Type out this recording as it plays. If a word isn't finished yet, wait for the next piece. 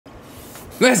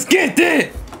Let's get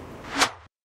it!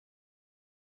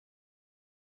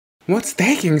 What's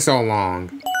taking so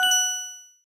long?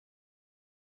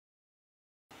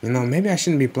 You know, maybe I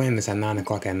shouldn't be playing this at 9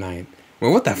 o'clock at night.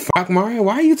 Well, what the fuck, Mario?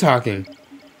 Why are you talking?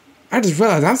 I just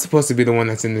realized I'm supposed to be the one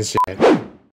that's in this shit.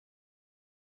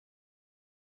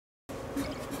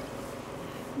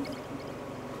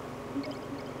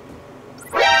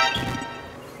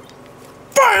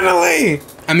 Finally!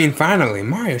 I mean, finally.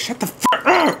 Mario, shut the fuck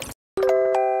up!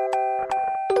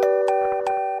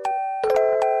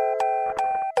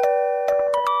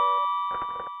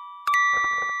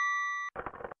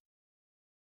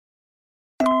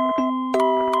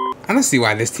 I don't see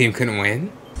why this team couldn't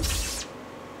win.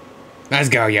 Let's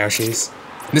go, Yoshis.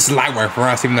 This is light work for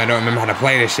us, even though I don't remember how to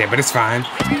play this shit, but it's fine.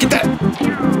 Get that!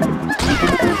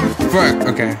 Fuck,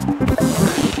 okay.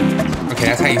 Okay,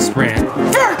 that's how you sprint.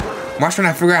 Fuck! Watch when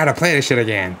I figure out how to play this shit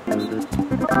again.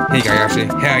 Here you go, Yoshi.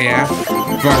 Hell yeah.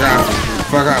 Fuck up.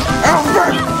 Fuck up. Oh,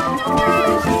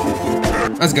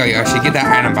 fuck! Let's go, Yoshi. Get that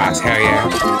item box. Hell yeah.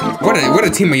 What a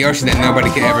team of Yoshi that nobody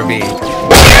could ever be.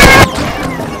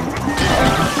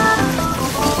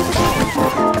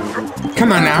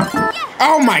 Come on now.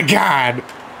 Oh my god!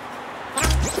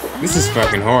 This is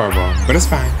fucking horrible, but it's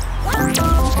fine.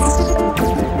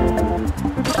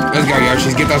 Let's go,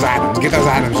 Yoshis. Get those items. Get those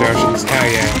items, Yoshis. Hell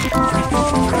yeah.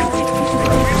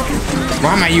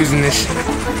 Why am I using this shit?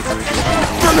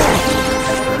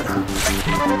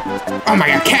 Oh my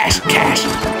god, cash! Cash!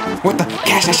 What the?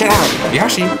 Cash that shit out!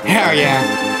 Yoshi! Hell yeah!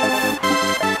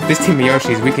 This team of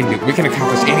Yoshis, we can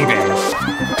accomplish anything.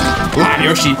 Live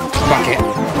Yoshi! Bucket!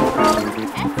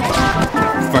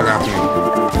 Fuck off me.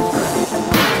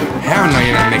 Hell no,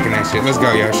 you're not making that shit. Let's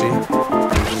go, Yoshi.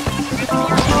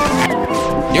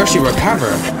 Yoshi,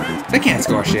 recover. They can't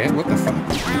score shit. What the fuck?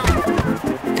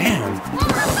 Damn.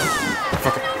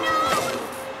 Fuck it.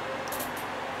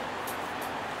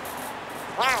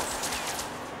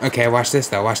 Okay, watch this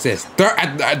though. Watch this. Throw it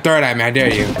at me. I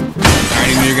dare you. I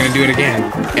already knew you were gonna do it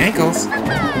again. Ankles.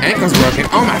 Ankles broken.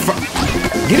 Oh my fuck.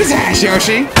 Get his ass,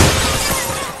 Yoshi.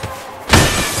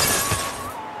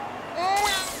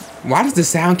 Why does the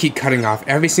sound keep cutting off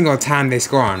every single time they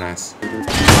score on us?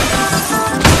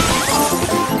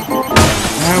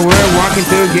 We're walking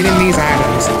through getting these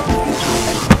items.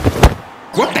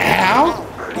 What the hell?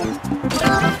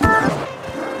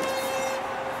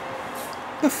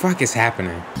 What the fuck is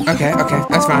happening? Okay,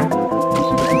 that's fine.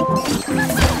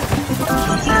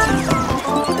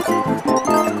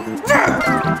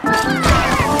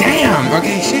 Damn,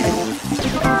 okay, shit.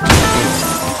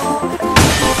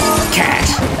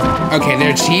 Cash. Okay,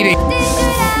 they're cheating.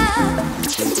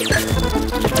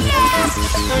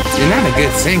 You're not a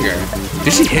good singer.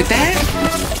 Did she hit that?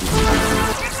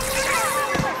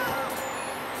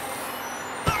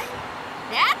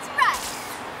 That's right.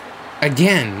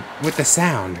 Again, with the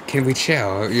sound. Can we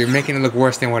chill? You're making it look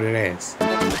worse than what it is. Oh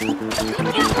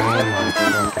my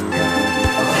fucking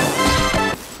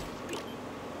god.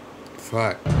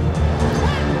 Fuck.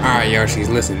 Alright, Yoshis,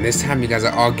 listen. This time you guys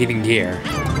are all getting gear.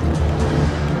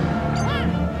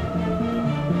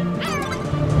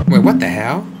 Wait, what the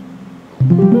hell?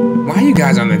 Why are you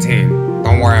guys on the team?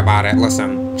 Don't worry about it.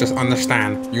 Listen, just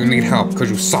understand you need help because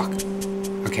you suck.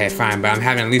 Okay, fine, but I'm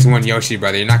having at least one Yoshi,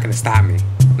 brother. You're not gonna stop me.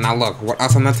 Now look, what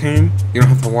else on the team? You don't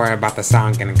have to worry about the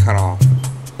sound getting cut off.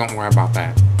 Don't worry about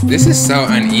that. This is so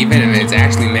uneven and it's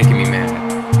actually making me mad.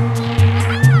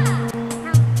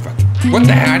 Fuck. What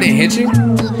the hell? I didn't hit you?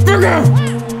 Fuck off!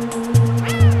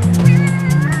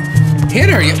 Hit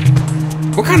her!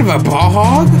 What kind of a ball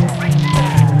hog?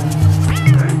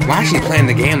 Why is she playing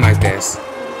the game like this?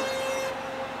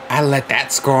 I let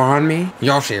that score on me?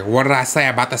 Yoshi, what did I say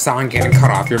about the song getting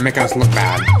cut off? You're making us look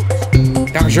bad.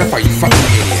 That was your fault, you fucking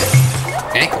idiot.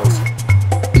 Ankles.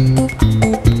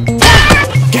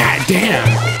 God damn!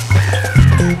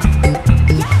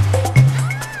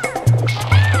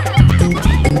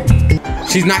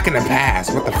 She's not gonna pass,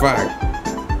 what the fuck?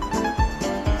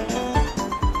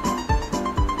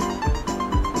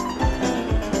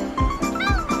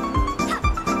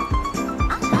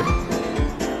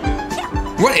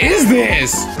 What is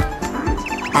this?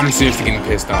 I'm seriously getting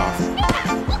pissed off.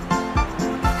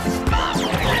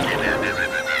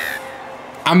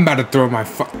 I'm about to throw my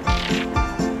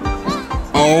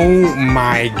Oh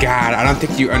my god, I don't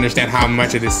think you understand how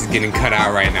much of this is getting cut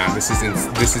out right now. This is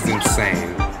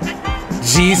insane.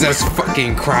 Jesus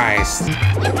fucking Christ.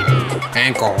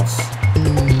 Ankles.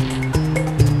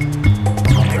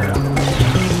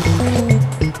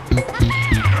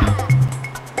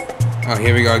 Oh,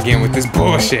 here we go again with this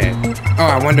bullshit. Oh,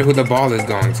 I wonder who the ball is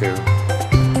going to.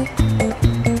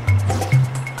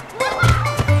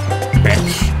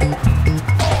 Bitch.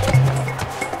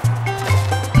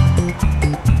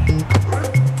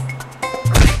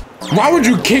 Why would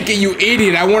you kick it, you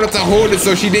idiot? I wanted to hold it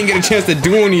so she didn't get a chance to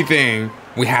do anything.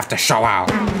 We have to show out.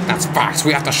 That's facts.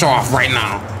 We have to show off right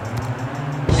now.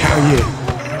 Hell yeah.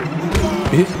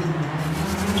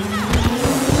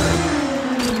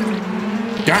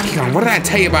 Donkey, what did I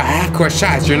tell you about half-court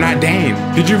shots? You're not Dame.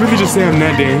 Did you really just say I'm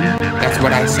not Dame? That's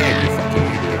what I said, you fucking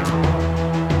idiot.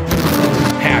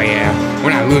 Hell yeah. We're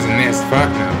not losing this.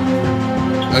 Fuck no.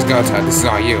 Let's go, Todd. This is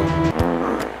all you.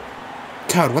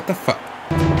 Todd, what the fuck?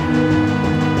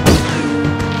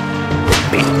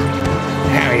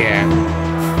 Hell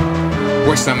yeah.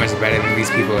 We're so much better than these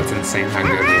people. It's insane how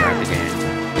good we are at the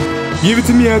game. Give it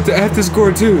to me. I have to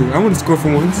score too. I want to score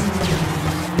for once.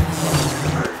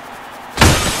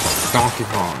 Donkey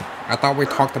Kong. I thought we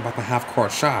talked about the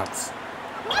half-court shots.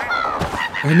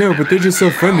 I know, but they're just so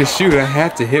fun to shoot. I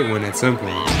have to hit one at some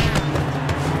point.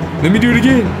 Let me do it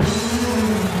again.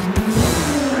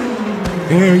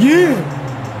 Hell yeah.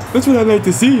 That's what I like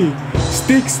to see.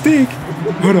 Stick, stick.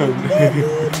 Hold on.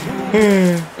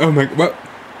 Oh my, what?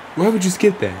 Why would you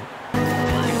skip that?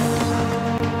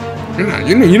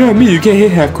 You're not me. You can't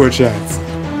hit half-court shots.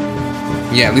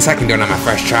 Yeah, at least I can do it on my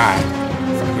first try.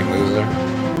 Fucking loser.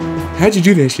 How'd you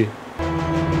do that shit?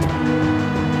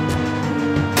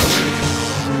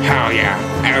 Hell yeah!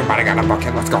 Everybody got a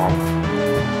bucket. Let's go.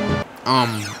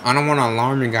 I don't want to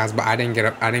alarm you guys, but I didn't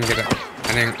I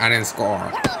didn't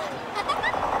score.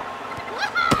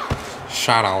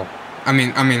 Shut up. I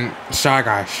mean, Shy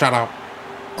Guy. Shut up.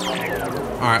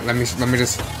 All right, let me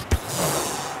just.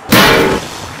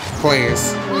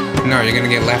 Please. No, you're gonna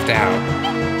get left out.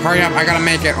 Hurry up, I gotta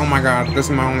make it. Oh my god, this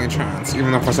is my only chance.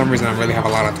 Even though for some reason I really have a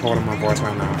lot of toad in my voice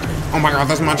right now. Oh my god,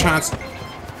 this is my chance.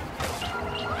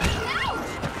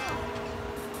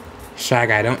 Shy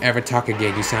Guy, don't ever talk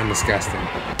again. You sound disgusting.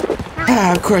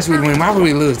 Ah, of course we win. Why would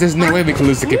we lose? There's no way we can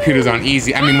lose the computers on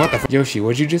easy. I mean, what the f— Yoshi,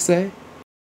 what'd you just say?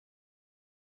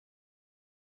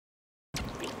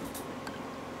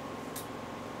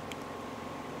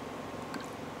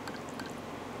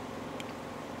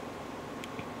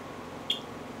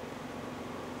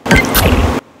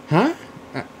 Huh?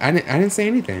 I didn't say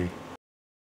anything.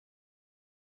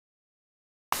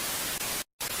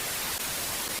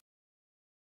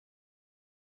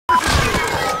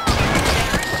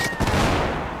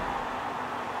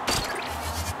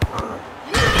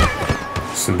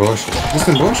 Some bullshit. What's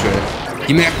some bullshit?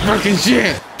 Give me that fucking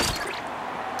shit.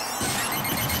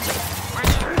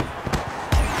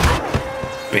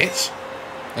 Bitch.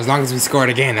 As long as we scored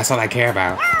again, that's all I care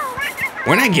about.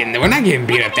 We're not getting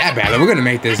beat up that bad. We're gonna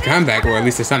make this comeback, or at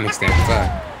least to some extent. Fuck.